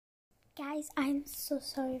Guys, I'm so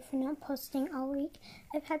sorry for not posting all week.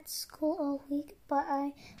 I've had school all week, but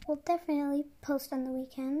I will definitely post on the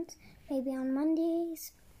weekends, maybe on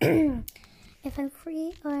Mondays, if I'm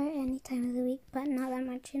free, or any time of the week, but not that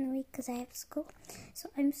much in the week because I have school. So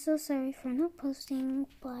I'm so sorry for not posting,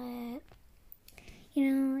 but,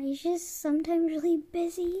 it's just sometimes really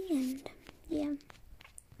busy, and yeah.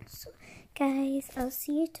 So, guys, I'll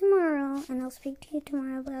see you tomorrow, and I'll speak to you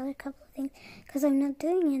tomorrow about a couple of things, because I'm not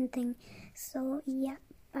doing anything. So, yeah,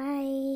 bye.